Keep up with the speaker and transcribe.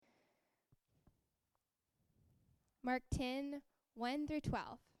Mark 10, 1 through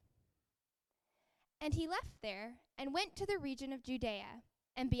 12. And he left there and went to the region of Judea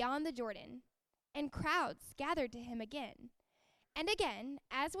and beyond the Jordan, and crowds gathered to him again. And again,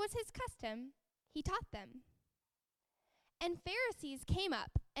 as was his custom, he taught them. And Pharisees came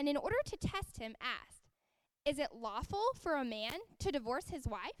up, and in order to test him, asked, "Is it lawful for a man to divorce his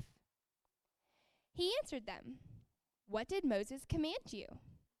wife?" He answered them, "What did Moses command you?"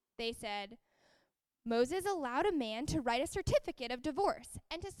 They said, "Moses allowed a man to write a certificate of divorce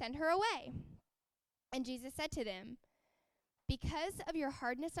and to send her away." And Jesus said to them, "Because of your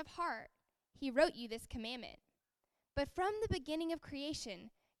hardness of heart, he wrote you this commandment. But from the beginning of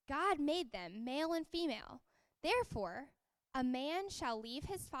creation, God made them male and female. Therefore, a man shall leave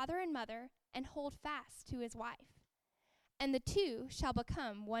his father and mother and hold fast to his wife, and the two shall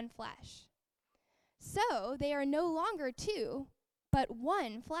become one flesh. So they are no longer two, but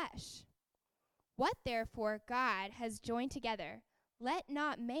one flesh. What therefore God has joined together, let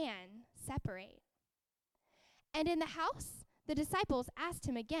not man separate." And in the house the disciples asked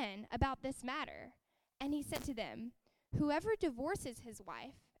him again about this matter, and he said to them, "Whoever divorces his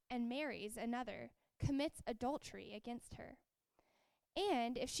wife and marries another commits adultery against her.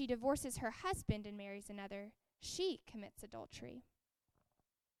 And if she divorces her husband and marries another, she commits adultery."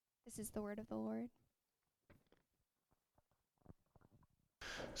 This is the word of the Lord.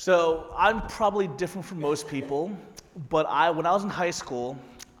 So I'm probably different from most people, but when I was in high school,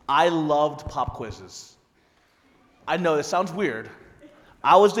 I loved pop quizzes. I know this sounds weird.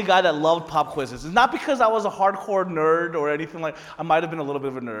 I was the guy that loved pop quizzes. It's not because I was a hardcore nerd or anything like. I might have been a little bit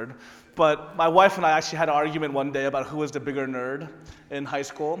of a nerd, but my wife and I actually had an argument one day about who was the bigger nerd in high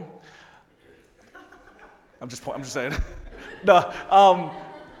school. I'm just saying. No.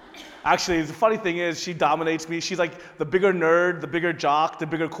 Actually, the funny thing is, she dominates me. She's like the bigger nerd, the bigger jock, the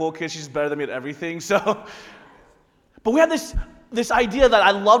bigger cool kid. She's better than me at everything. So, but we had this idea that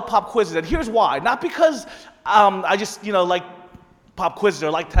I love pop quizzes, and here's why. Not because I just like pop quizzes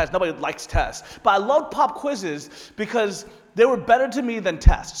or like tests. Nobody likes tests, but I loved pop quizzes because they were better to me than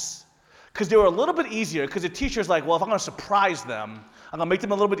tests. Because they were a little bit easier. Because the teacher's like, well, if I'm going to surprise them, I'm going to make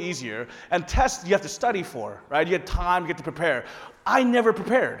them a little bit easier. And tests you have to study for, right? You had time, you get to prepare. I never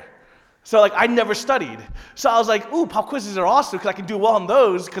prepared. So I never studied. So I was like, ooh, pop quizzes are awesome because I can do well on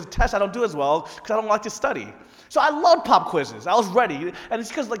those, because tests I don't do as well because I don't like to study. So I loved pop quizzes. I was ready. And it's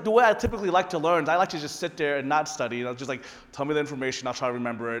because the way I typically like to learn is I like to just sit there and not study. And I'll just tell me the information, I'll try to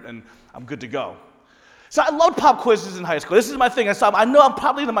remember it, and I'm good to go. So I loved pop quizzes in high school. This is my thing. I know I'm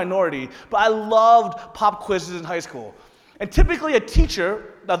probably the minority, but I loved pop quizzes in high school. And typically a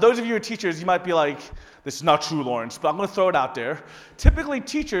teacher, now those of you who are teachers, you might be like, this is not true, Lawrence, but I'm going to throw it out there. Typically,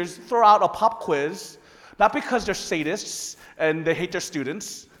 teachers throw out a pop quiz, not because they're sadists and they hate their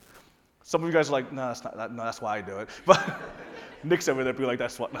students. Some of you guys are like, no, that's not that. No, that's why I do it. But Nick's over there be like,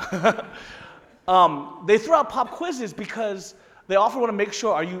 that's what. They throw out pop quizzes because they often want to make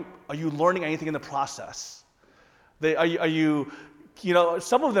sure, are you learning anything in the process?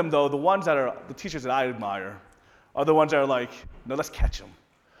 Some of them though, the ones that are the teachers that I admire, are the ones that are like, no, let's catch them.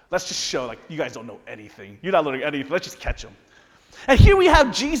 Let's just show, you guys don't know anything. You're not learning anything. Let's just catch them. And here we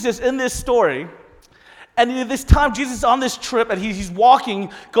have Jesus in this story. And at this time, Jesus is on this trip, and he's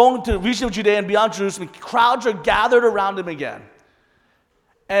walking, going to the region of Judea and beyond Jerusalem. Crowds are gathered around him again.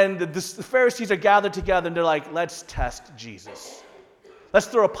 And the Pharisees are gathered together, and they're like, let's test Jesus. Let's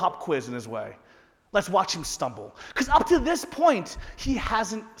throw a pop quiz in his way. Let's watch him stumble. Because up to this point, he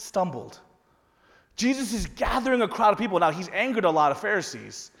hasn't stumbled. Jesus is gathering a crowd of people. Now, he's angered a lot of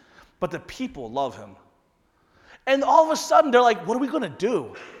Pharisees, but the people love him. And all of a sudden, they're like, what are we going to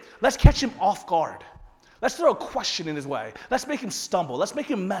do? Let's catch him off guard. Let's throw a question in his way. Let's make him stumble. Let's make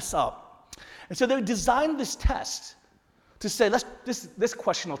him mess up. And so they designed this test to say, this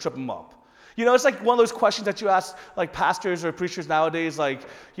question will trip him up. It's like one of those questions that you ask pastors or preachers nowadays,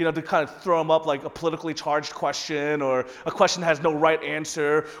 to kind of throw them up, like a politically charged question or a question that has no right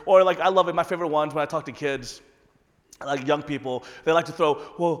answer. Or I love it, my favorite ones when I talk to kids, young people, they like to throw,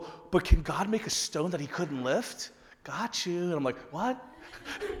 well, but can God make a stone that he couldn't lift? Got you. And I'm like, what?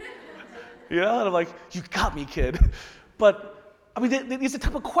 And I'm like, you got me, kid. But, it's the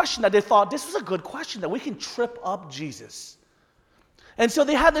type of question that they thought, this was a good question that we can trip up Jesus. And so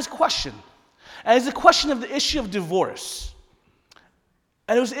they had this question. And it's a question of the issue of divorce.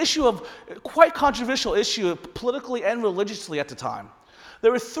 And it was an issue of, quite controversial issue politically and religiously at the time.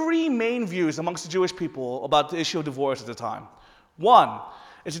 There were three main views amongst the Jewish people about the issue of divorce at the time. One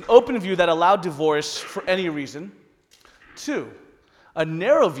is an open view that allowed divorce for any reason. Two, a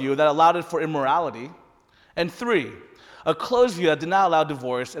narrow view that allowed it for immorality. And three, a closed view that did not allow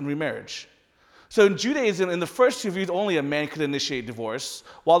divorce and remarriage. So in Judaism, in the first two views, only a man could initiate divorce,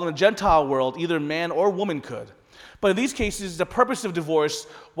 while in the Gentile world, either man or woman could. But in these cases, the purpose of divorce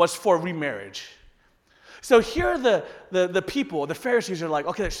was for remarriage. So here are the people, the Pharisees are like,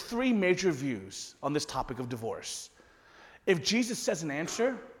 okay, there's three major views on this topic of divorce. If Jesus says an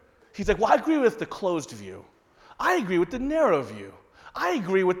answer, he's like, well, I agree with the closed view. I agree with the narrow view. I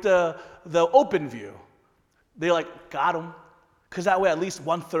agree with the open view. They're like, got him. Because that way at least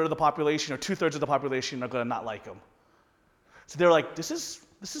 1/3 of the population or 2/3 of the population are going to not like him. So they're like, this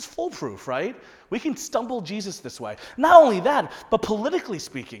is foolproof, right? We can stumble Jesus this way. Not only that, but politically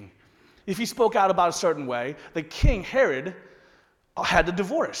speaking, if he spoke out about a certain way, the king, Herod, had to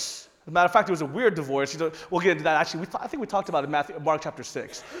divorce. As a matter of fact, it was a weird divorce. We'll get into that. Actually, I think we talked about it in Mark chapter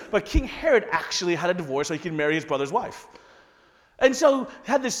 6. But King Herod actually had a divorce so he could marry his brother's wife. And so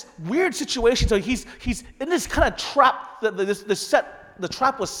he had this weird situation. So he's in this kind of trap. The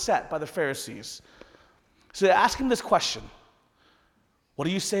trap was set by the Pharisees. So they ask him this question. What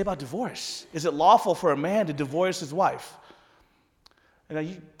do you say about divorce? Is it lawful for a man to divorce his wife?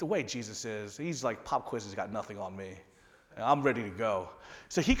 And the way Jesus is, he's like, pop quiz has got nothing on me. I'm ready to go.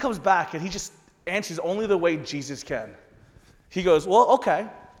 So he comes back and he just answers only the way Jesus can. He goes, well, okay.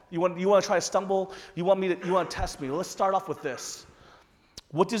 You want to try to stumble? You want to test me? Well, let's start off with this.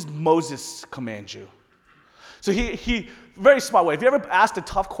 What does Moses command you? So he very smart way. Have you ever asked a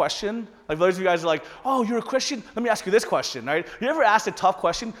tough question? Like those of you guys are like, oh, you're a Christian? Let me ask you this question, right? You ever asked a tough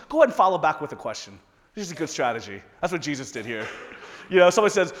question? Go ahead and follow back with a question. This is a good strategy. That's what Jesus did here. You know,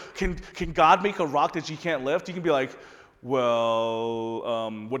 someone says, can God make a rock that you can't lift? You can be like,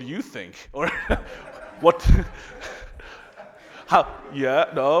 well, what do you think? Or what? How? Yeah,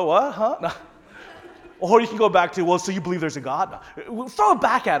 no, what? Huh? No. Or you can go back to, well, so you believe there's a God? No. Throw it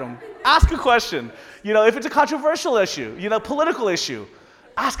back at him. Ask a question. You know, if it's a controversial issue, political issue,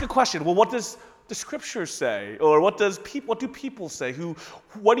 ask a question. Well, what does the scripture say? Or what do people say?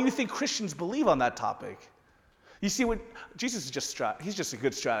 What do you think Christians believe on that topic? You see, Jesus is he's just a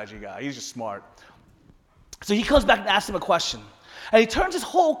good strategy guy. He's just smart. So he comes back and asks him a question. And he turns his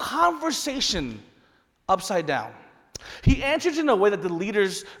whole conversation upside down. He answers in a way that the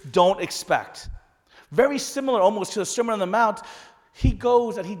leaders don't expect. Very similar almost to the Sermon on the Mount, he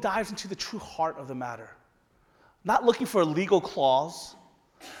goes and he dives into the true heart of the matter. Not looking for a legal clause,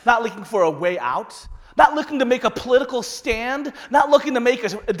 not looking for a way out, not looking to make a political stand, not looking to make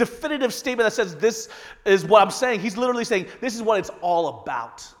a definitive statement that says this is what I'm saying. He's literally saying this is what it's all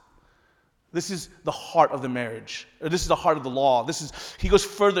about. This is the heart of the marriage. Or this is the heart of the law. He goes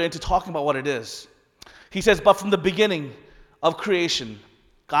further into talking about what it is. He says, but from the beginning of creation,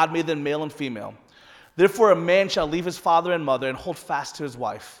 God made them male and female. Therefore, a man shall leave his father and mother and hold fast to his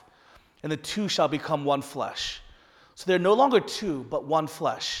wife, and the two shall become one flesh. So they're no longer two, but one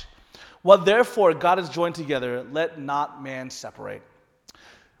flesh. What therefore God has joined together, let not man separate.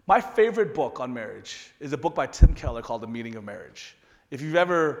 My favorite book on marriage is a book by Tim Keller called The Meaning of Marriage. If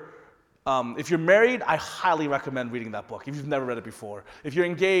you're married, I highly recommend reading that book. If you've never read it before, if you're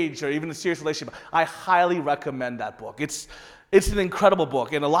engaged or even in a serious relationship, I highly recommend that book. It's an incredible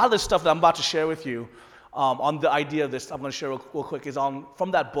book, and a lot of this stuff that I'm about to share with you on the idea of this, I'm going to share real quick, is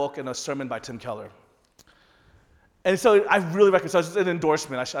from that book and a sermon by Tim Keller. And so I really recommend. So it's an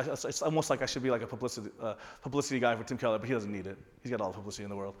endorsement. It's almost like I should be like a publicity guy for Tim Keller, but he doesn't need it. He's got all the publicity in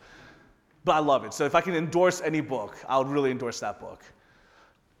the world. But I love it. So if I can endorse any book, I would really endorse that book.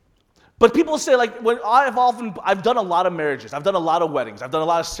 But people say, like, I've done a lot of marriages, I've done a lot of weddings, I've done a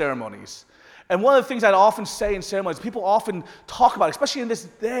lot of ceremonies. And one of the things I'd often say in ceremonies, people often talk about, especially in this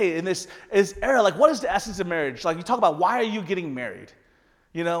day, in this era, like, what is the essence of marriage? Like, you talk about, why are you getting married?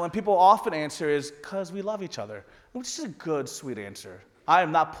 And people often answer is, because we love each other, which is a good, sweet answer. I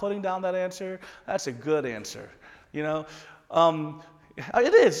am not putting down that answer. That's a good answer. It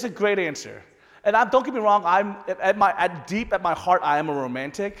is. It's a great answer. And don't get me wrong, deep at my heart, I am a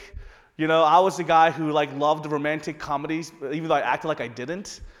romantic. I was the guy who loved romantic comedies, even though I acted like I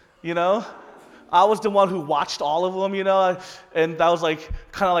didn't. I was the one who watched all of them, and I was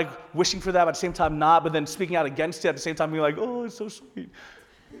kind of wishing for that, but at the same time not, but then speaking out against it at the same time, being like, oh, it's so sweet.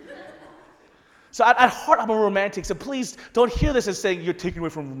 So at heart, I'm a romantic, so please don't hear this as saying you're taking away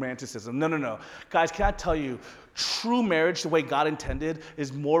from romanticism. No. Guys, can I tell you, true marriage, the way God intended,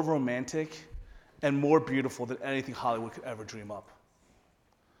 is more romantic and more beautiful than anything Hollywood could ever dream up.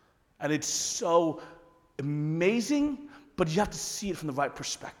 And it's so amazing, but you have to see it from the right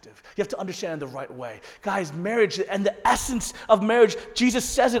perspective. You have to understand it the right way. Guys, marriage and the essence of marriage, Jesus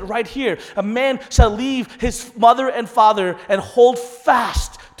says it right here. A man shall leave his mother and father and hold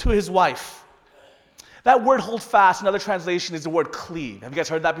fast to his wife. That word hold fast, another translation is the word cleave. Have you guys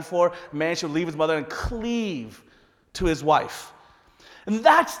heard that before? A man should leave his mother and cleave to his wife. And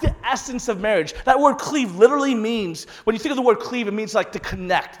that's the essence of marriage. That word cleave literally means, when you think of the word cleave, it means like to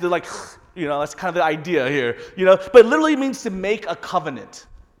connect. They're like, that's kind of the idea here, But it literally means to make a covenant.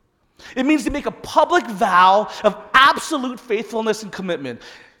 It means to make a public vow of absolute faithfulness and commitment.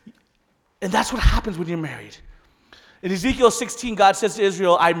 And that's what happens when you're married. In Ezekiel 16, God says to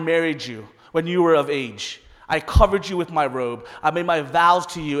Israel, I married you when you were of age. I covered you with my robe. I made my vows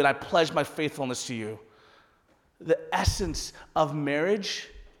to you, and I pledged my faithfulness to you. The essence of marriage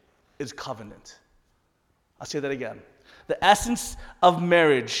is covenant. I'll say that again. The essence of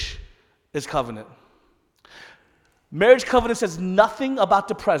marriage is covenant. Marriage covenant says nothing about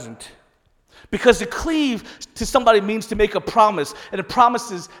the present, because to cleave to somebody means to make a promise, and the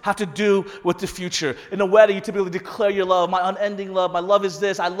promises have to do with the future. In a wedding, you typically declare your love, my unending love, my love is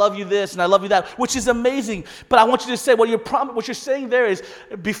this, I love you this, and I love you that, which is amazing. But I want you to say, what you're saying there is,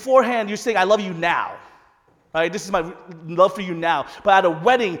 beforehand, you're saying, I love you now. Right? This is my love for you now. But at a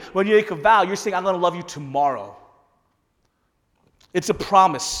wedding, when you make a vow, you're saying, I'm going to love you tomorrow. It's a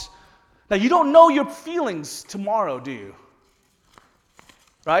promise. Now, you don't know your feelings tomorrow, do you?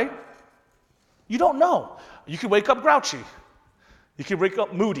 Right? You don't know. You could wake up grouchy. You could wake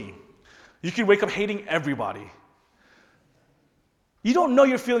up moody. You could wake up hating everybody. You don't know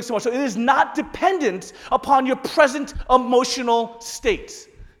your feelings tomorrow. So it is not dependent upon your present emotional state.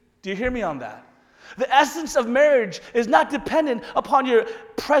 Do you hear me on that? The essence of marriage is not dependent upon your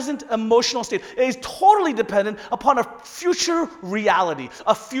present emotional state. It is totally dependent upon a future reality,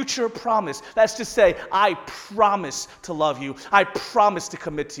 a future promise. That's to say, I promise to love you. I promise to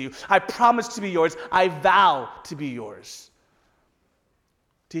commit to you. I promise to be yours. I vow to be yours.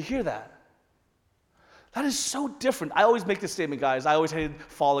 Do you hear that? That is so different. I always make this statement, guys. I always hated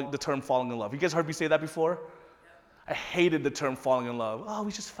the term falling in love. You guys heard me say that before? I hated the term falling in love. Oh,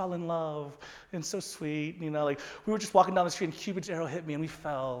 we just fell in love. And so sweet. We were just walking down the street and Cupid's arrow hit me and we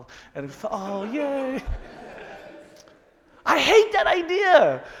fell. And we fell, oh, yay. I hate that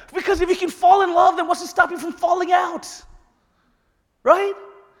idea. Because if you can fall in love, then what's to stop you from falling out? Right?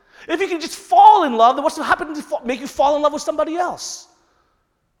 If you can just fall in love, then what's to happen to make you fall in love with somebody else?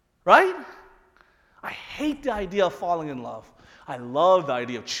 Right? I hate the idea of falling in love. I love the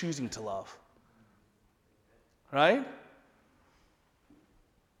idea of choosing to love. Right?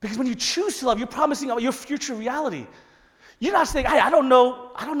 Because when you choose to love, you're promising your future reality. You're not saying, hey, I don't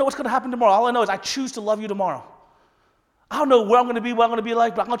know what's going to happen tomorrow. All I know is I choose to love you tomorrow. I don't know where I'm going to be, what I'm going to be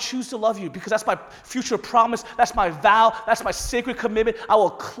like, but I'm going to choose to love you because that's my future promise. That's my vow. That's my sacred commitment. I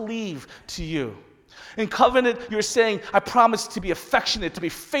will cleave to you. In covenant, you're saying, I promise to be affectionate, to be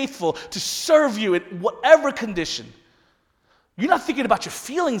faithful, to serve you in whatever condition. You're not thinking about your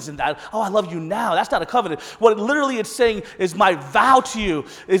feelings in that. Oh, I love you now. That's not a covenant. What literally it's saying is my vow to you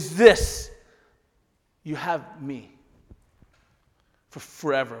is this. You have me for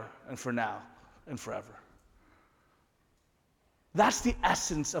forever and for now and forever. That's the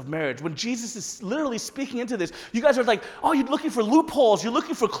essence of marriage. When Jesus is literally speaking into this, you guys are like, oh, you're looking for loopholes. You're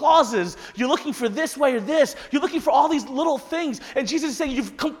looking for clauses. You're looking for this way or this. You're looking for all these little things. And Jesus is saying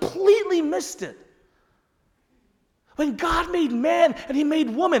you've completely missed it. When God made man and he made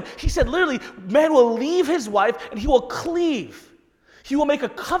woman, he said literally, man will leave his wife and he will cleave. He will make a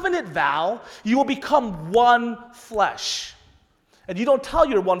covenant vow. You will become one flesh. And you don't tell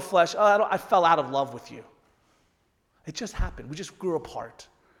your one flesh, oh, I fell out of love with you. It just happened. We just grew apart.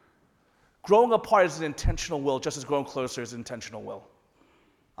 Growing apart is an intentional will, just as growing closer is an intentional will.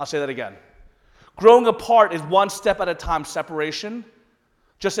 I'll say that again. Growing apart is one step at a time separation,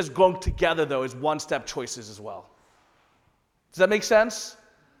 just as growing together, though, is one step choices as well. Does that make sense?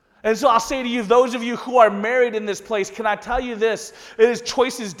 And so I'll say to you, those of you who are married in this place, can I tell you this? It is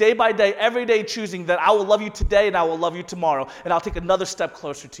choices day by day, every day choosing that I will love you today and I will love you tomorrow, and I'll take another step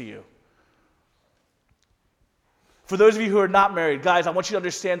closer to you. For those of you who are not married, guys, I want you to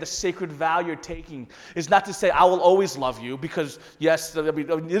understand the sacred vow you're taking is not to say I will always love you, because yes,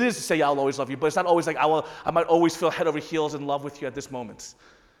 it is to say I will always love you, but it's not always like I might always feel head over heels in love with you at this moment.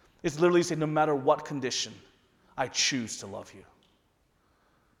 It's literally saying no matter what condition, I choose to love you.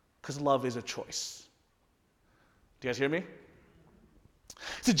 Because love is a choice. Do you guys hear me?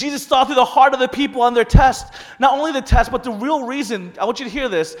 So Jesus saw through the heart of the people on their test. Not only the test, but the real reason, I want you to hear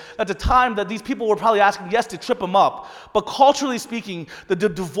this, at the time that these people were probably asking, yes, to trip him up. But culturally speaking, the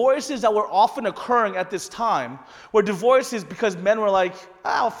divorces that were often occurring at this time were divorces because men were like,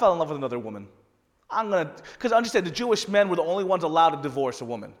 I fell in love with another woman. Because understand, the Jewish men were the only ones allowed to divorce a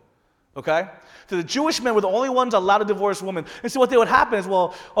woman. Okay? So the Jewish men were the only ones allowed to divorce a woman. And so what they would happen is,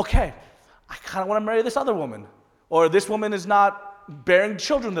 well, okay, I kind of want to marry this other woman. Or this woman is not bearing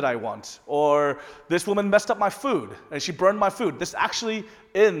children that I want. Or this woman messed up my food and she burned my food. This is actually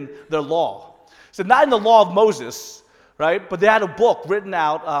in their law. So not in the law of Moses, right? But they had a book written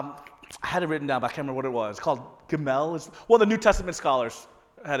out. I had it written down, but I can't remember what it was. It's called Gamel. One of the New Testament scholars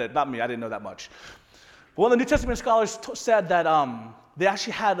had it. Not me. I didn't know that much. But one of the New Testament scholars said that they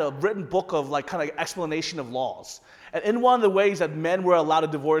actually had a written book of like kind of explanation of laws. And in one of the ways that men were allowed to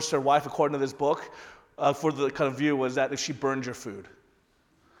divorce their wife, according to this book, for the kind of view, was that if she burned your food.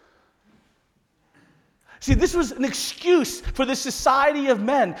 See, this was an excuse for this society of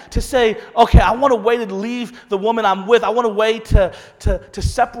men to say, okay, I want a way to leave the woman I'm with. I want a way to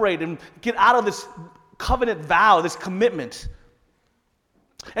separate and get out of this covenant vow, this commitment.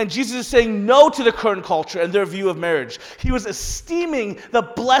 And Jesus is saying no to the current culture and their view of marriage. He was esteeming the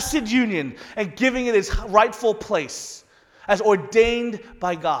blessed union and giving it its rightful place as ordained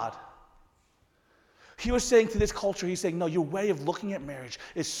by God. He was saying to this culture, he's saying, no, your way of looking at marriage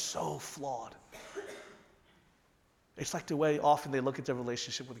is so flawed. It's like the way often they look at their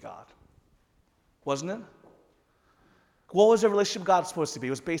relationship with God. Wasn't it? What was their relationship with God supposed to be? It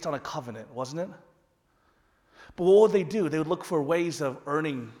was based on a covenant, wasn't it? But what would they do? They would look for ways of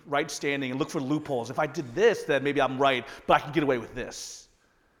earning right standing and look for loopholes. If I did this, then maybe I'm right, but I can get away with this.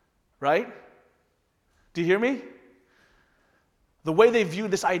 Right? Do you hear me? The way they viewed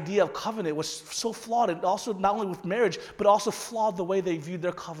this idea of covenant was so flawed, and also not only with marriage, but also flawed the way they viewed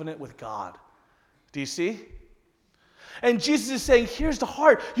their covenant with God. Do you see? And Jesus is saying, here's the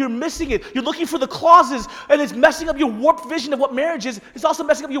heart. You're missing it. You're looking for the clauses, and it's messing up your warped vision of what marriage is. It's also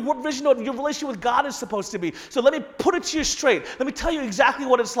messing up your warped vision of what your relationship with God is supposed to be. So let me put it to you straight. Let me tell you exactly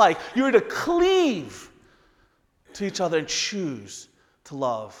what it's like. You're to cleave to each other and choose to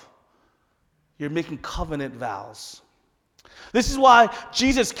love. You're making covenant vows. This is why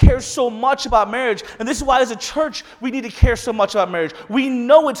Jesus cares so much about marriage, and this is why as a church we need to care so much about marriage. We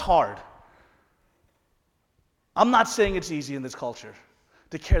know it's hard. I'm not saying it's easy in this culture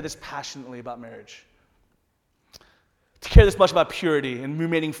to care this passionately about marriage, to care this much about purity and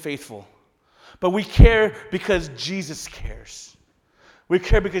remaining faithful. But we care because Jesus cares. We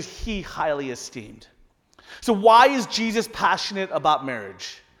care because he highly esteemed. So why is Jesus passionate about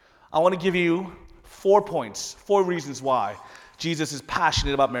marriage? I want to give you 4 points, 4 reasons why Jesus is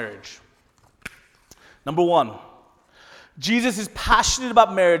passionate about marriage. Number 1, Jesus is passionate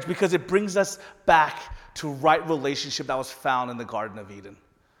about marriage because it brings us back to right relationship that was found in the Garden of Eden.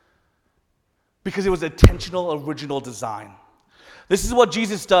 Because it was intentional, original design. This is what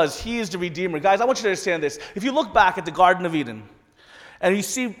Jesus does. He is the Redeemer. Guys, I want you to understand this. If you look back at the Garden of Eden, and you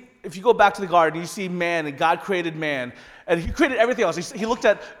see, if you go back to the garden, you see man, and God created man, and he created everything else. He looked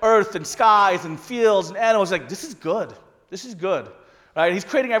at earth and skies and fields and animals, like, this is good. This is good. Right? He's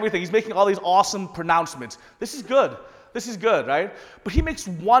creating everything. He's making all these awesome pronouncements. This is good. This is good, right? But he makes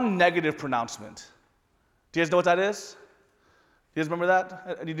one negative pronouncement. Do you guys know what that is? Do you guys remember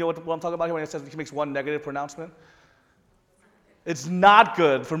that? You know what I'm talking about here when it says he makes one negative pronouncement? It's not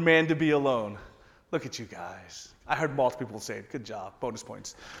good for man to be alone. Look at you guys. I heard multiple people say it. Good job. Bonus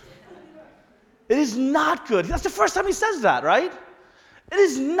points. It is not good. That's the first time he says that, right? It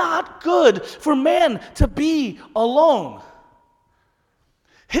is not good for man to be alone.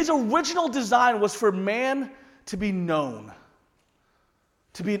 His original design was for man to be known,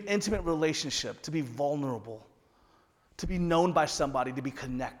 to be an intimate relationship, to be vulnerable, to be known by somebody, to be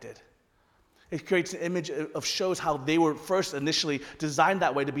connected. It creates an image of shows how they were first initially designed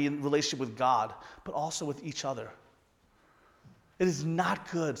that way to be in relationship with God, but also with each other. It is not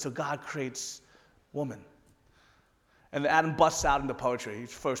good, so God creates woman. And Adam busts out into poetry.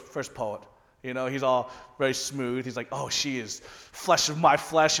 He's first poet. You know, he's all very smooth. He's like, oh, she is flesh of my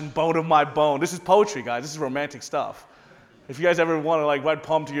flesh and bone of my bone. This is poetry, guys. This is romantic stuff. If you guys ever want to like write a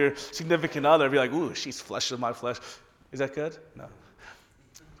poem to your significant other, be like, ooh, she's flesh of my flesh. Is that good? No.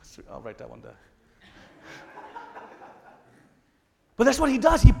 I'll write that one day. But that's what he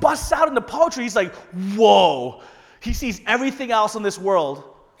does. He busts out into poetry. He's like, whoa. He sees everything else in this world.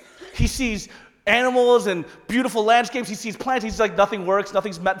 He sees animals and beautiful landscapes. He sees plants. He's like, nothing works.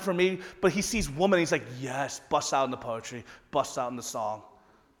 Nothing's meant for me. But he sees woman. He's like, yes. Busts out into poetry. Busts out into song.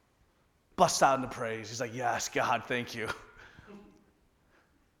 Busts out into praise. He's like, yes, God, thank you.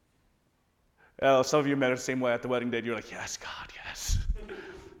 Some of you met it the same way at the wedding day. You're like, yes, God, yes.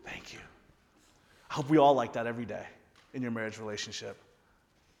 Thank you. I hope we all like that every day in your marriage relationship.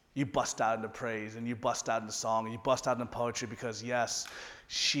 You bust out into praise, and you bust out into song, and you bust out into poetry because, yes,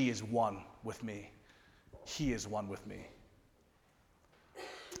 she is one with me. He is one with me.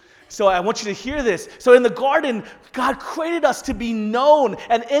 So I want you to hear this. So in the garden, God created us to be known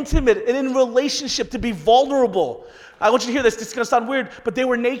and intimate and in relationship, to be vulnerable. I want you to hear this. This is going to sound weird, but they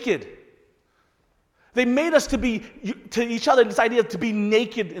were naked. They made us to be to each other, this idea of to be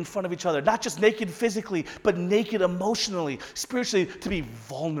naked in front of each other. Not just naked physically, but naked emotionally, spiritually, to be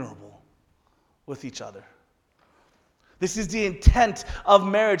vulnerable with each other. This is the intent of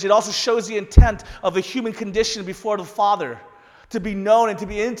marriage. It also shows the intent of the human condition before the Father. To be known and to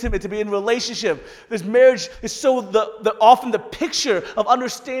be intimate, to be in relationship. This marriage is so often the picture of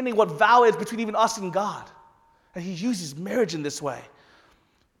understanding what vow is between even us and God. And he uses marriage in this way.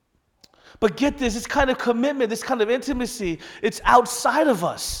 But get this kind of commitment, this kind of intimacy, it's outside of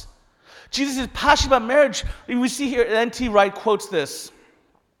us. Jesus is passionate about marriage. We see here, N.T. Wright quotes this.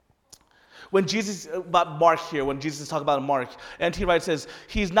 When Jesus is talking about Mark, N.T. Wright says,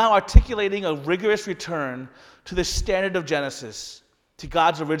 he's now articulating a rigorous return to the standard of Genesis, to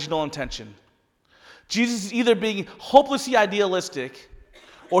God's original intention. Jesus is either being hopelessly idealistic,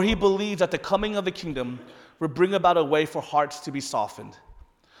 or he believes that the coming of the kingdom will bring about a way for hearts to be softened.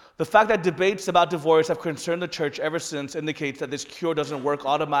 The fact that debates about divorce have concerned the church ever since indicates that this cure doesn't work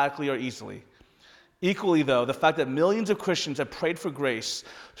automatically or easily. Equally, though, the fact that millions of Christians have prayed for grace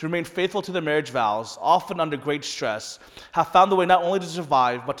to remain faithful to their marriage vows, often under great stress, have found the way not only to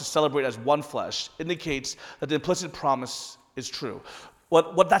survive, but to celebrate as one flesh, indicates that the implicit promise is true.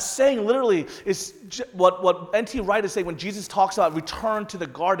 What that's saying literally is what N.T. Wright is saying when Jesus talks about return to the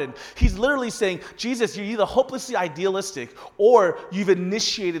garden. He's literally saying, Jesus, you're either hopelessly idealistic or you've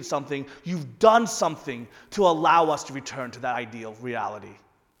initiated something, you've done something to allow us to return to that ideal reality.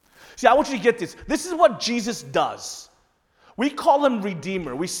 See, I want you to get this. This is what Jesus does. We call him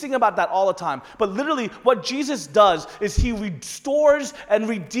Redeemer. We sing about that all the time. But literally, what Jesus does is he restores and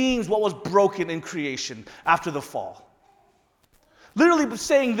redeems what was broken in creation after the fall. Literally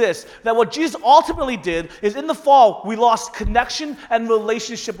saying this, that what Jesus ultimately did is in the fall, we lost connection and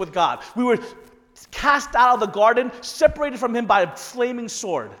relationship with God. We were cast out of the garden, separated from him by a flaming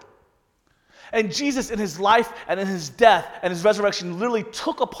sword. And Jesus, in his life and in his death and his resurrection, literally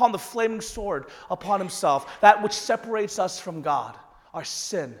took upon the flaming sword upon himself, that which separates us from God, our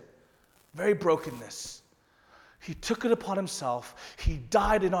sin, very brokenness. He took it upon himself. He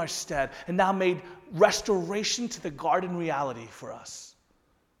died in our stead and now made restoration to the garden reality for us.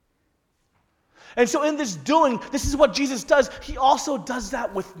 And so in this doing, this is what Jesus does. He also does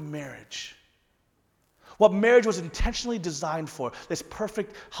that with marriage. What marriage was intentionally designed for, this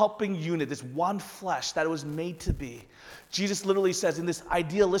perfect helping unit, this one flesh that it was made to be. Jesus literally says in this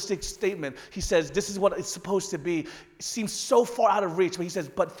idealistic statement, he says, this is what it's supposed to be. It seems so far out of reach, but he says,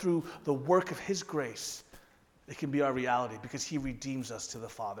 but through the work of his grace, it can be our reality because he redeems us to the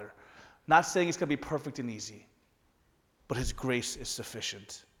Father. Not saying it's going to be perfect and easy, but his grace is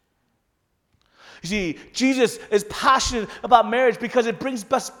sufficient. You see, Jesus is passionate about marriage because it brings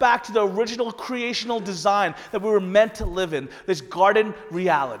us back to the original creational design that we were meant to live in, this garden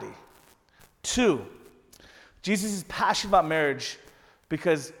reality. 2, Jesus is passionate about marriage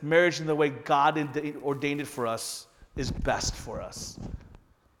because marriage in the way God ordained it for us is best for us.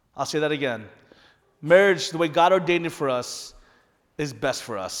 I'll say that again. Marriage, the way God ordained it for us, is best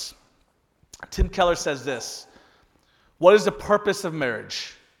for us. Tim Keller says this: what is the purpose of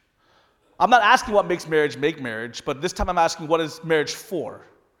marriage? I'm not asking what makes marriage make marriage, but this time I'm asking what is marriage for?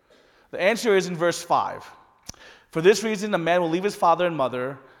 The answer is in verse 5. For this reason, a man will leave his father and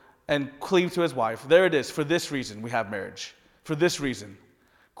mother and cleave to his wife. There it is. For this reason, we have marriage. For this reason.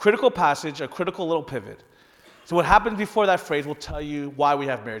 Critical passage, a critical little pivot. So what happens before that phrase will tell you why we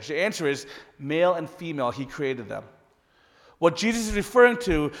have marriage. The answer is male and female, he created them. What Jesus is referring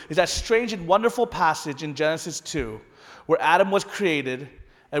to is that strange and wonderful passage in Genesis 2 where Adam was created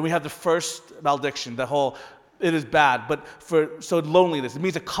and we have the first malediction, the whole, it is bad, but so loneliness, it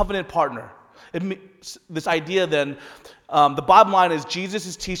means a covenant partner. This idea then, the bottom line is Jesus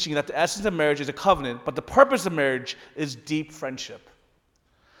is teaching that the essence of marriage is a covenant, but the purpose of marriage is deep friendship.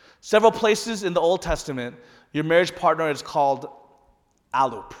 Several places in the Old Testament, your marriage partner is called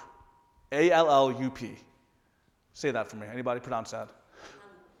Allup, A-L-L-U-P. Say that for me. Anybody pronounce that?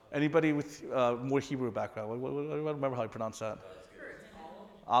 Anybody with more Hebrew background? I don't remember how you pronounce that.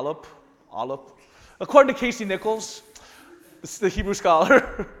 Allup. According to Casey Nichols, this is the Hebrew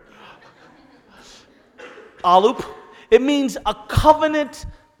scholar. Allup, it means a covenant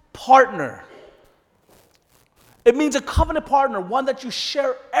partner. It means a covenant partner, one that you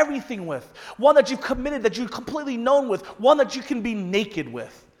share everything with, one that you've committed, that you're completely known with, one that you can be naked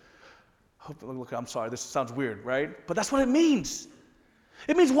with. Look, I'm sorry, this sounds weird, right? But that's what it means.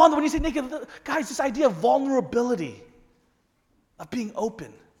 It means when you say naked, guys, this idea of vulnerability, of being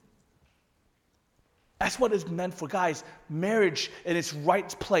open. That's what it's meant for. Guys, marriage in its right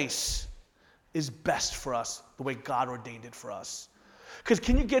place is best for us, the way God ordained it for us. Because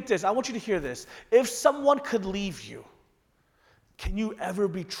can you get this? I want you to hear this. If someone could leave you, can you ever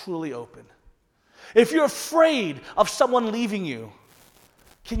be truly open? If you're afraid of someone leaving you,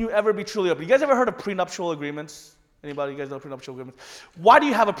 can you ever be truly open? You guys ever heard of prenuptial agreements? Anybody? You guys know prenuptial agreements? Why do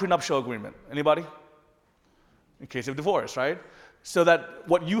you have a prenuptial agreement? Anybody? In case of divorce, right? So that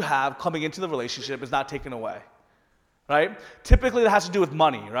what you have coming into the relationship is not taken away, right? Typically, that has to do with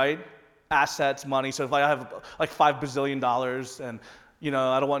money, right? Assets, money. So if I have like $5 bazillion and,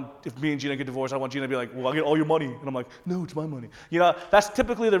 I don't want, if me and Gina get divorced, I want Gina to be like, well, I'll get all your money. And I'm like, no, it's my money. That's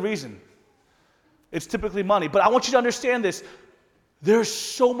typically the reason. It's typically money. But I want you to understand this. There's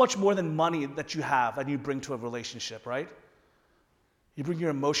so much more than money that you have and you bring to a relationship, right? You bring your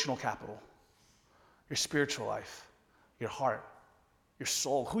emotional capital, your spiritual life, your heart, your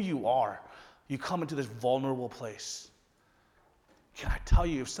soul, who you are. You come into this vulnerable place. Can I tell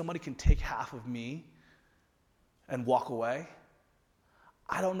you, if somebody can take half of me and walk away,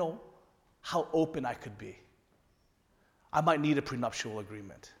 I don't know how open I could be. I might need a prenuptial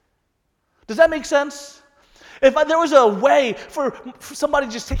agreement. Does that make sense? If there was a way for somebody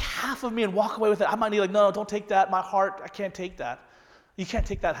to just take half of me and walk away with it, I might need no, don't take that. My heart, I can't take that. You can't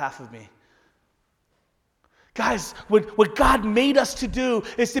take that half of me. Guys, what God made us to do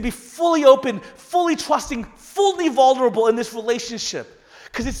is to be fully open, fully trusting, fully vulnerable in this relationship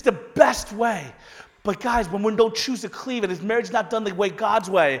because it's the best way. But guys, when we don't choose to cleave and his marriage is not done the way God's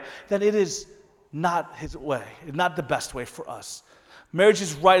way, then it is not his way. It's not the best way for us. Marriage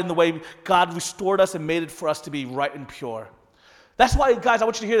is right in the way God restored us and made it for us to be right and pure. That's why, guys, I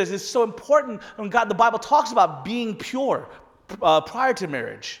want you to hear this. It's so important when the Bible talks about being pure prior to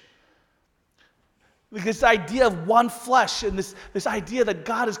marriage. This idea of one flesh and this idea that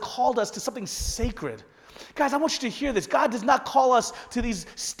God has called us to something sacred. Guys, I want you to hear this. God does not call us to these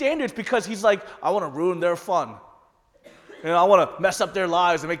standards because he's like, I want to ruin their fun. I want to mess up their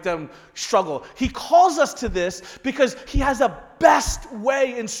lives and make them struggle. He calls us to this because he has a best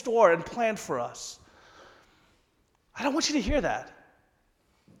way in store and planned for us. I don't want you to hear that.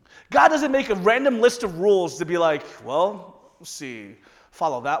 God doesn't make a random list of rules to be like, well, let's see,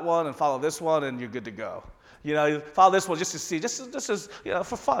 follow that one and follow this one and you're good to go. Follow this one just to see, just as,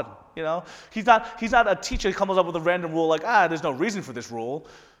 for fun. He's not a teacher who comes up with a random rule like, there's no reason for this rule.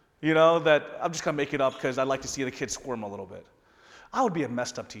 That I'm just going to make it up because I'd like to see the kids squirm a little bit. I would be a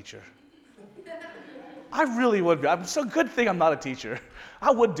messed up teacher. I really would be. It's a good thing I'm not a teacher.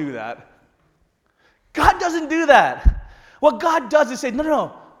 I would do that. God doesn't do that. What God does is say,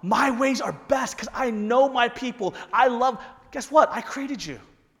 no, my ways are best because I know my people. Guess what? I created you.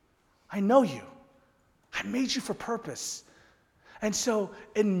 I know you. I made you for purpose. And so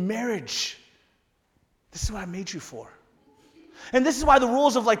in marriage, this is what I made you for. And this is why the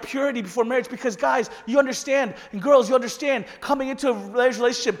rules of purity before marriage, because guys, you understand, and girls, you understand, coming into a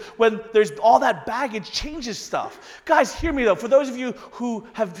relationship when there's all that baggage changes stuff. Guys, hear me though, for those of you who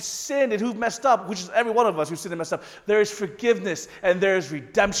have sinned and who've messed up, which is every one of us who's sinned and messed up, there is forgiveness and there is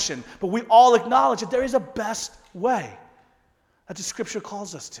redemption. But we all acknowledge that there is a best way that the scripture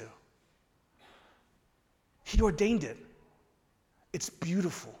calls us to. He ordained it. It's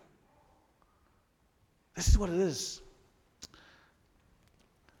beautiful. This is what it is.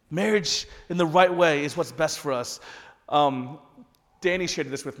 Marriage in the right way is what's best for us. Danny shared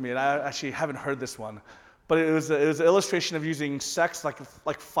this with me, and I actually haven't heard this one. But it was an illustration of using sex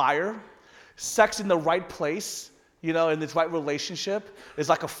like fire. Sex in the right place, in this right relationship, is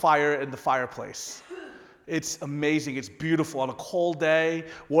like a fire in the fireplace. It's amazing. It's beautiful. On a cold day,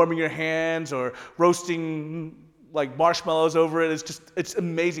 warming your hands or roasting marshmallows over it. It's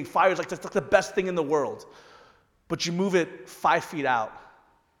amazing. Fire is like the best thing in the world. But you move it 5 feet out,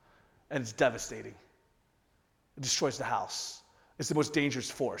 and it's devastating. It destroys the house. It's the most dangerous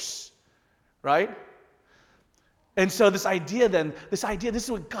force, right? And so this idea, this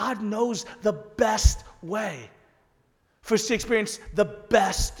is what God knows the best way for us to experience the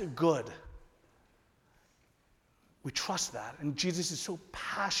best good. We trust that. And Jesus is so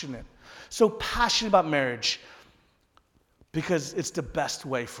passionate about marriage because it's the best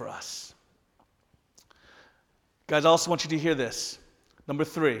way for us. Guys, I also want you to hear this. Number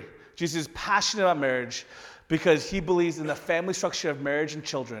 3. Jesus is passionate about marriage because he believes in the family structure of marriage and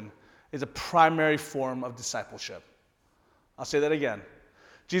children is a primary form of discipleship. I'll say that again.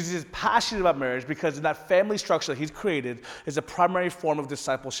 Jesus is passionate about marriage because in that family structure that he's created is a primary form of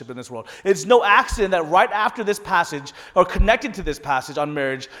discipleship in this world. It's no accident that right after this passage, or connected to this passage on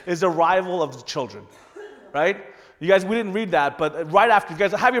marriage, is the arrival of the children, right? You guys, we didn't read that, but right after, you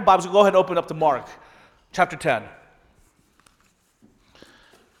guys have your Bibles, go ahead and open up to Mark. chapter 10.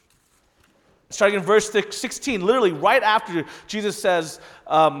 Starting in verse 16, literally right after Jesus says,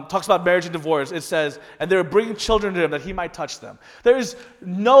 talks about marriage and divorce, it says, and they were bringing children to him that he might touch them. There is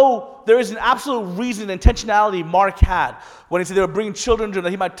an absolute reason, intentionality Mark had when he said they were bringing children to him that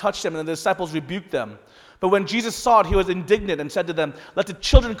he might touch them, and the disciples rebuked them. But when Jesus saw it, he was indignant and said to them, "Let the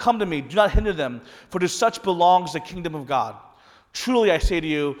children come to me, do not hinder them, for to such belongs the kingdom of God. Truly I say to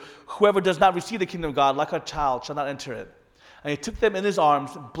you, whoever does not receive the kingdom of God like a child shall not enter it." And he took them in his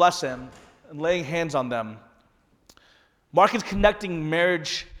arms, blessed them, and laying hands on them. Mark is connecting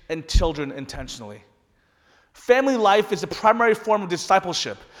marriage and children intentionally. Family life is the primary form of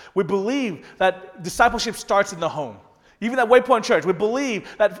discipleship. We believe that discipleship starts in the home. Even at Waypoint Church, we believe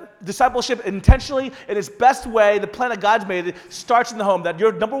that discipleship intentionally, in its best way, the plan that God's made, it starts in the home. That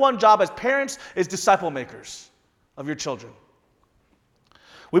your number one job as parents is disciple makers of your children.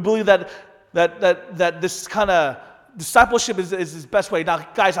 We believe that this kind of discipleship is his best way. Now,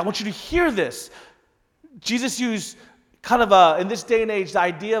 guys, I want you to hear this. Jesus used kind of in this day and age, the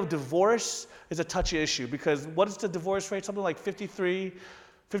idea of divorce is a touchy issue because what is the divorce rate? Something like 53,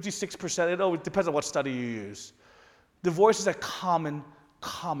 56%. It always depends on what study you use. Divorce is a common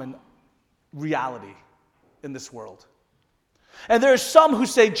reality in this world. And there are some who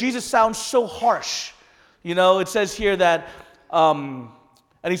say Jesus sounds so harsh. You know, it says here that, and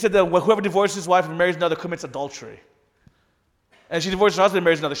he said that whoever divorces his wife and marries another commits adultery. And she divorces her husband and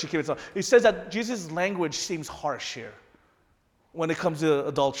marries another, she commits adultery. He says that Jesus' language seems harsh here when it comes to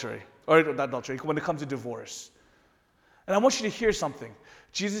adultery, or not adultery, when it comes to divorce. And I want you to hear something.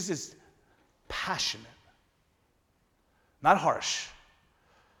 Jesus is passionate, not harsh.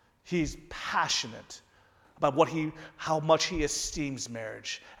 He's passionate about how much he esteems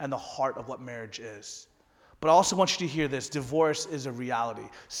marriage and the heart of what marriage is. But I also want you to hear this. Divorce is a reality.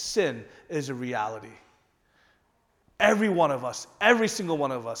 Sin is a reality. Every one of us, every single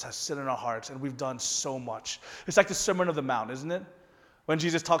one of us has sin in our hearts, and we've done so much. It's like the Sermon on the Mount, isn't it? When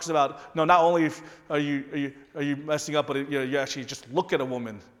Jesus talks about, no, not only are you messing up, but you actually just look at a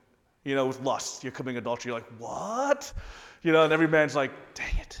woman, with lust. You're committing adultery. You're like, what? And every man's like,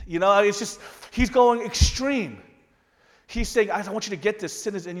 dang it. It's just, he's going extreme. He's saying, I want you to get this.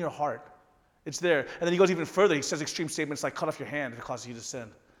 Sin is in your heart. It's there. And then he goes even further. He says extreme statements like, cut off your hand if it causes you to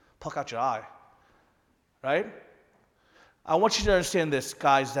sin. Pluck out your eye. Right? I want you to understand this,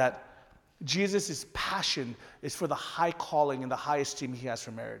 guys, that Jesus' passion is for the high calling and the high esteem he has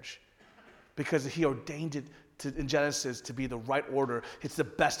for marriage. Because he ordained it in Genesis to be the right order. It's the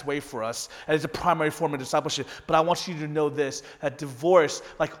best way for us, and it's a primary form of discipleship. But I want you to know this, that divorce,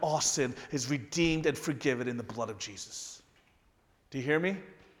 like all sin, is redeemed and forgiven in the blood of Jesus. Do you hear me?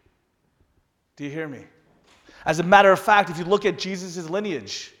 Do you hear me? As a matter of fact, if you look at Jesus'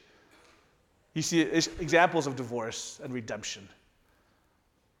 lineage, you see examples of divorce and redemption.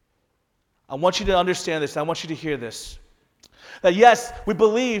 I want you to understand this. I want you to hear this. That yes, we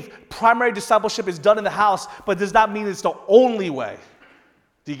believe primary discipleship is done in the house, but does not mean it's the only way.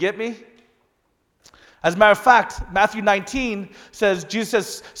 Do you get me? As a matter of fact, Matthew 19 says, Jesus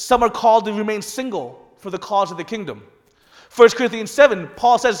says, some are called to remain single for the cause of the kingdom. 1 Corinthians 7,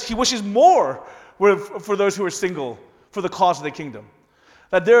 Paul says he wishes more for those who are single for the cause of the kingdom.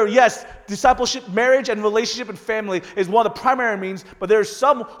 That discipleship, marriage, and relationship and family is one of the primary means, but there are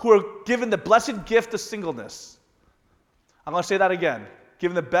some who are given the blessed gift of singleness. I'm going to say that again.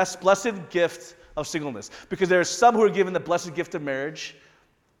 Given the blessed gift of singleness. Because there are some who are given the blessed gift of marriage,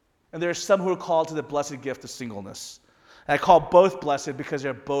 and there are some who are called to the blessed gift of singleness. And I call both blessed because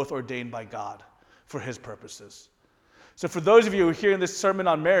they're both ordained by God for his purposes. So for those of you who are hearing this sermon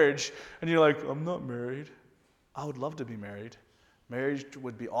on marriage, and you're like, I'm not married. I would love to be married. Marriage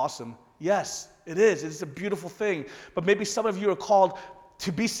would be awesome. Yes, it is. It's a beautiful thing. But maybe some of you are called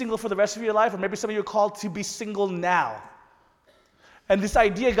to be single for the rest of your life, or maybe some of you are called to be single now. And this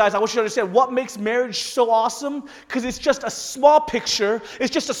idea, guys, I want you to understand what makes marriage so awesome, because it's just a small picture,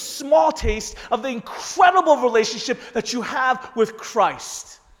 it's just a small taste of the incredible relationship that you have with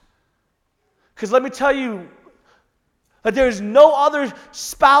Christ. Because let me tell you, that there is no other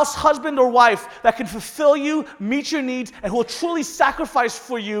spouse, husband, or wife that can fulfill you, meet your needs, and who will truly sacrifice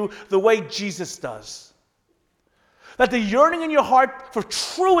for you the way Jesus does. That the yearning in your heart for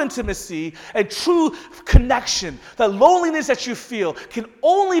true intimacy and true connection, the loneliness that you feel, can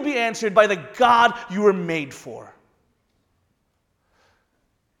only be answered by the God you were made for.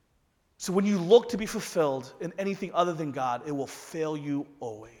 So when you look to be fulfilled in anything other than God, it will fail you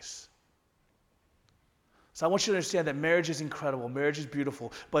always. So I want you to understand that marriage is incredible, marriage is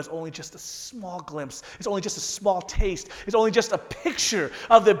beautiful, but it's only just a small glimpse. It's only just a small taste. It's only just a picture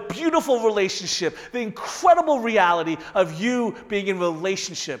of the beautiful relationship, the incredible reality of you being in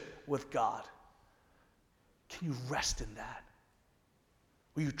relationship with God. Can you rest in that?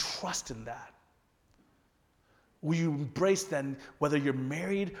 Will you trust in that? Will you embrace then, whether you're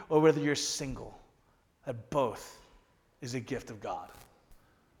married or whether you're single, that both is a gift of God?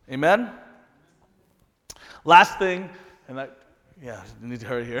 Amen? Last thing, I need to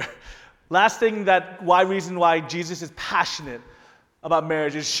hurry here. Last thing reason why Jesus is passionate about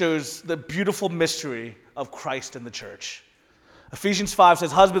marriage is shows the beautiful mystery of Christ and the church. Ephesians 5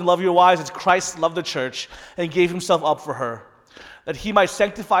 says, "Husbands, love your wives as Christ loved the church and gave himself up for her, that he might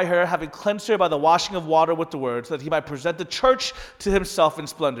sanctify her, having cleansed her by the washing of water with the word, so that he might present the church to himself in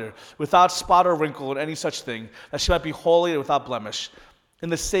splendor, without spot or wrinkle or any such thing, that she might be holy and without blemish. In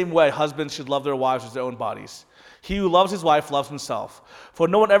the same way, husbands should love their wives as their own bodies. He who loves his wife loves himself. For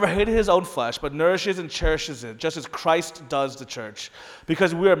no one ever hated his own flesh, but nourishes and cherishes it, just as Christ does the church,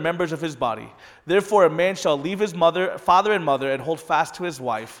 because we are members of his body. Therefore, a man shall leave his father and mother, and hold fast to his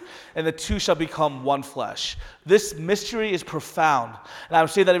wife, and the two shall become one flesh." This mystery is profound, and I would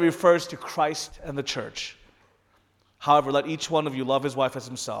say that it refers to Christ and the church. "However, let each one of you love his wife as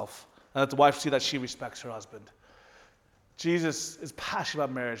himself, and let the wife see that she respects her husband." Jesus is passionate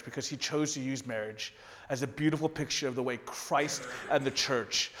about marriage because he chose to use marriage as a beautiful picture of the way Christ and the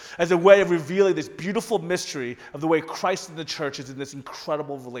church, as a way of revealing this beautiful mystery of the way Christ and the church is in this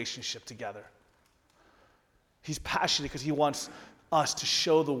incredible relationship together. He's passionate because he wants us to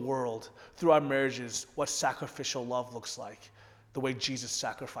show the world through our marriages what sacrificial love looks like, the way Jesus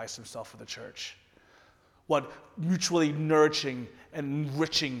sacrificed himself for the church. What mutually nourishing and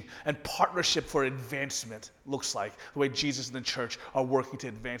enriching and partnership for advancement looks like, the way Jesus and the church are working to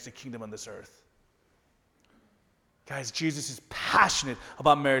advance the kingdom on this earth. Guys, Jesus is passionate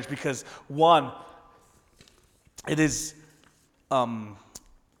about marriage because, one, it is, I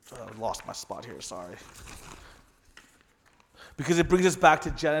lost my spot here, sorry. Because it brings us back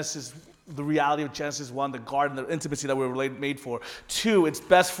to Genesis, the reality of Genesis 1, the garden, the intimacy that we were made for. 2, it's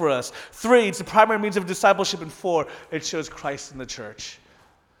best for us. 3, it's the primary means of discipleship. And 4, it shows Christ in the church.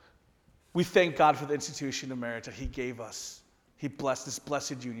 We thank God for the institution of marriage that he gave us. He blessed this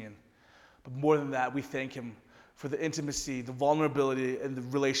blessed union. But more than that, we thank him for the intimacy, the vulnerability, and the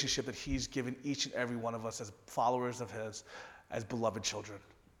relationship that he's given each and every one of us as followers of his, as beloved children.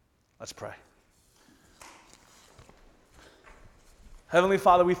 Let's pray. Heavenly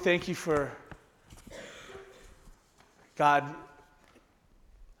Father, we thank you for, God,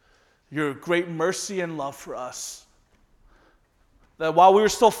 your great mercy and love for us. That while we were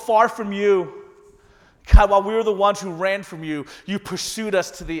still far from you, God, while we were the ones who ran from you, you pursued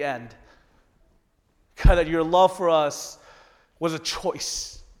us to the end. God, that your love for us was a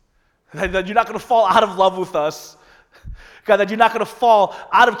choice. That you're not going to fall out of love with us. God, that you're not going to fall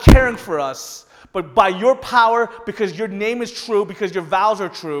out of caring for us. But by your power, because your name is true, because your vows are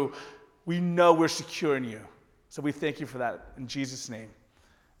true, we know we're secure in you. So we thank you for that. In Jesus' name,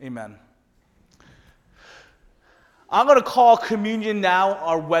 amen. I'm going to call communion now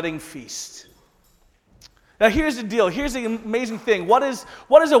our wedding feast. Now here's the deal. Here's the amazing thing. What is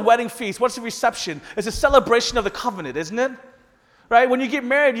a wedding feast? What's a reception? It's a celebration of the covenant, isn't it? Right? When you get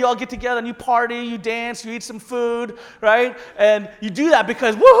married, you all get together and you party, you dance, you eat some food, right? And you do that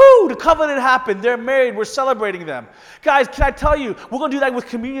because, woohoo, the covenant happened. They're married. We're celebrating them. Guys, can I tell you, we're going to do that with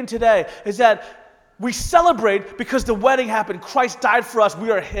communion today, is that we celebrate because the wedding happened. Christ died for us.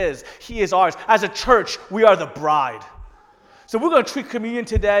 We are his. He is ours. As a church, we are the bride. So we're going to treat communion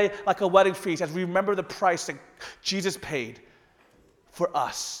today like a wedding feast as we remember the price that Jesus paid for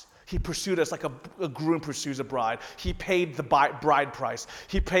us. He pursued us like a groom pursues a bride. He paid the bride price.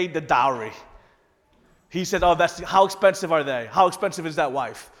 He paid the dowry. He said, "Oh, how expensive are they? How expensive is that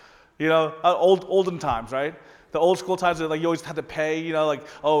wife?" You know, olden times, right? The old school times, like you always had to pay. You know, like,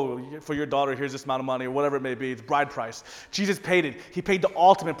 oh, for your daughter, here's this amount of money or whatever it may be. It's bride price. Jesus paid it. He paid the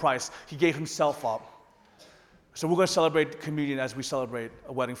ultimate price. He gave himself up. So we're going to celebrate communion as we celebrate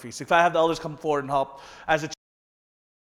a wedding feast. If I have the elders come forward and help as a